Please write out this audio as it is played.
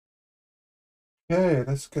Okay,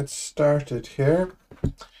 let's get started here.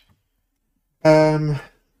 Um,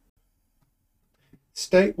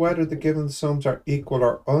 State whether the given sums are equal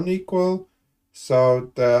or unequal.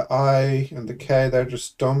 So the I and the K, they're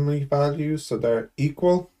just dummy values, so they're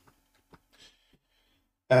equal.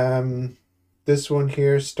 This one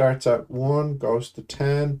here starts at 1, goes to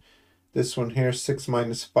 10. This one here, 6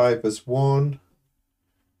 minus 5 is 1.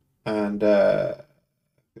 And 15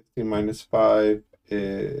 minus 5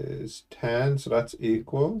 is 10, so that's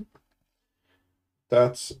equal.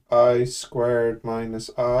 That's I squared minus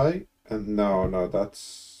I. And no,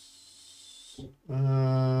 that's...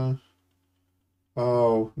 oh,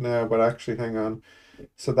 no, but actually, hang on.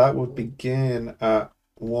 So that would begin at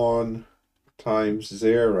 1 times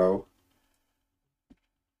 0.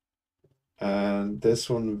 And this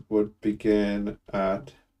one would begin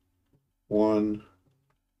at 1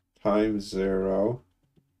 times 0.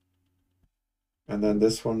 And then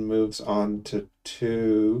this one moves on to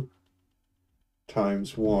 2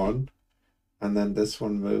 times 1. And then this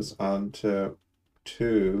one moves on to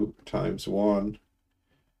 2 times 1.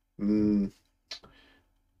 And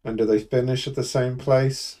do they finish at the same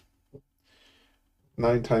place?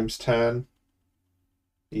 9 times 10.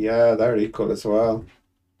 Yeah, they're equal as well.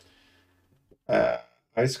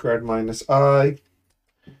 I squared minus I.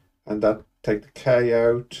 And that take the K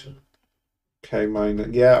out. K minus...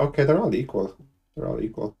 yeah, okay, they're all equal. They're all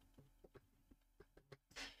equal.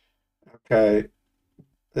 Okay,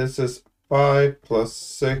 this is 5 plus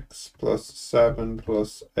 6 plus 7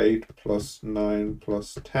 plus 8 plus 9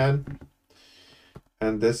 plus 10.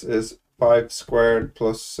 And this is 5 squared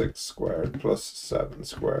plus 6 squared plus 7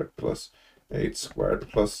 squared plus 8 squared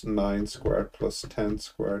plus 9 squared plus 10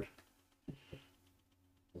 squared.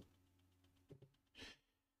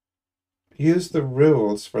 Use the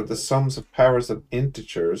rules for the sums of powers of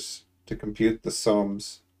integers to compute the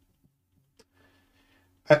sums.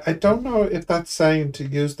 I don't know if that's saying to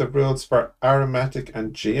use the rules for arithmetic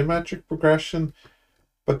and geometric progression,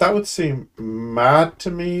 but that would seem mad to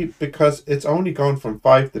me because it's only going from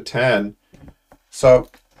 5 to 10. So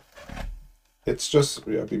it's just,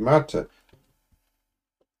 yeah, it'd be mad to.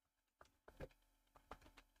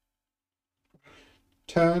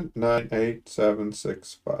 10, 9, 8, 7,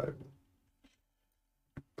 6, 5.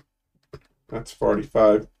 That's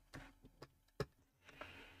 45.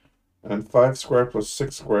 And 5 squared plus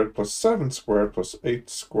 6 squared plus 7 squared plus 8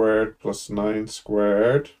 squared plus 9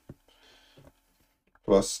 squared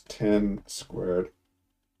plus 10 squared.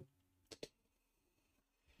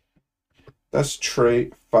 That's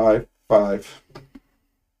 3, 5, 5.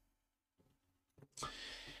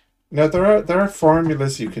 Now there are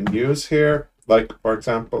formulas you can use here, like for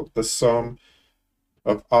example the sum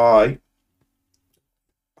of I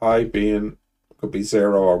being could be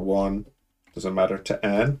 0 or 1, doesn't matter, to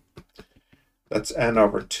n. That's n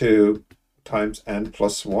over 2 times n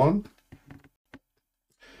plus 1.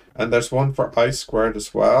 And there's one for I squared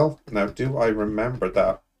as well. Now, do I remember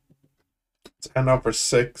that? It's n over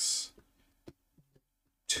 6,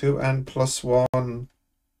 2n plus 1.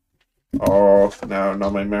 Oh, no,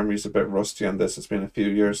 my memory's a bit rusty on this. It's been a few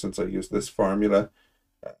years since I used this formula.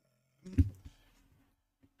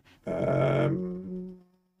 N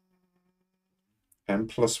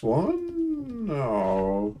plus 1?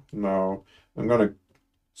 No. I'm going to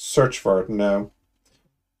search for it now.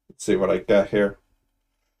 Let's see what I get here.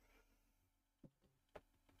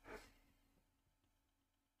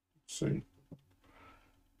 Let's see.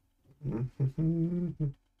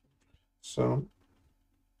 So,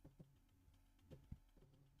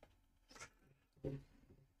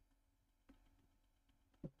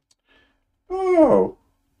 oh,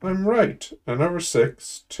 I'm right. N over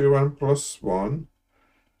 6, 2n plus 1,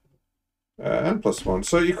 n plus 1.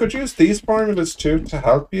 So you could use these formulas too to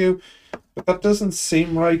help you, but that doesn't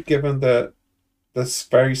seem right given this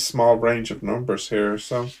very small range of numbers here.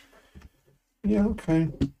 So, yeah, okay.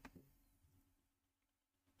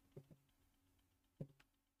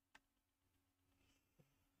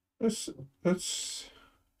 Let's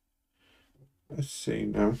see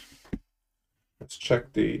now. Let's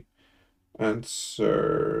check the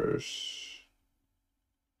answers.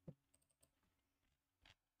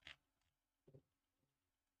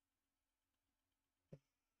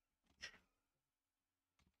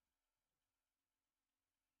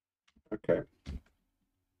 Okay.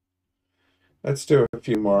 Let's do a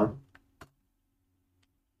few more.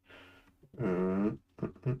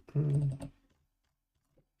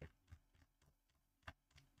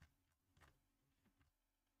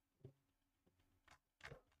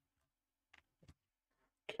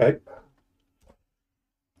 Okay.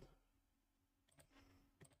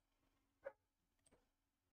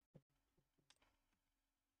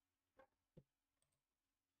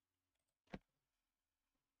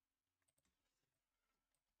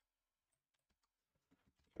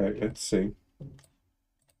 Okay, let's see.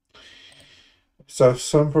 So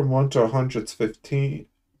sum from 1 to 100 is 15,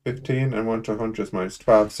 and 1 to 100 is minus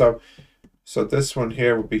 12. So this one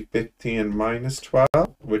here would be 15 minus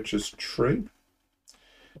 12, which is 3.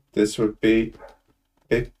 This would be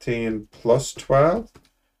 15 plus 12,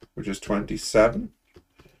 which is 27.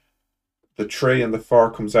 The 3 and the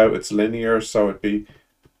 4 comes out, it's linear, so it'd be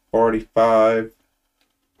 45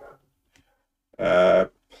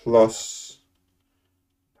 plus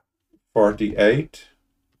 48,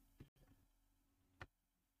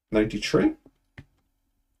 93.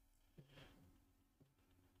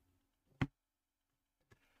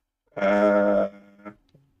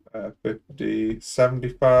 50,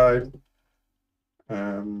 75,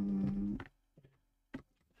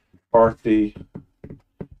 40.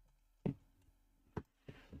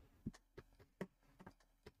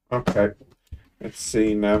 Okay, let's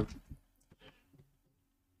see now.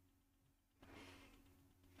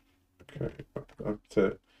 Okay, up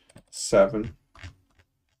to 7.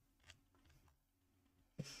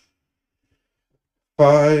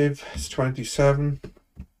 5 is 27.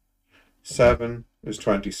 7 is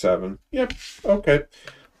 27. Yep, okay.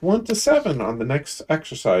 1 to 7 on the next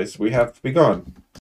exercise. We have begun.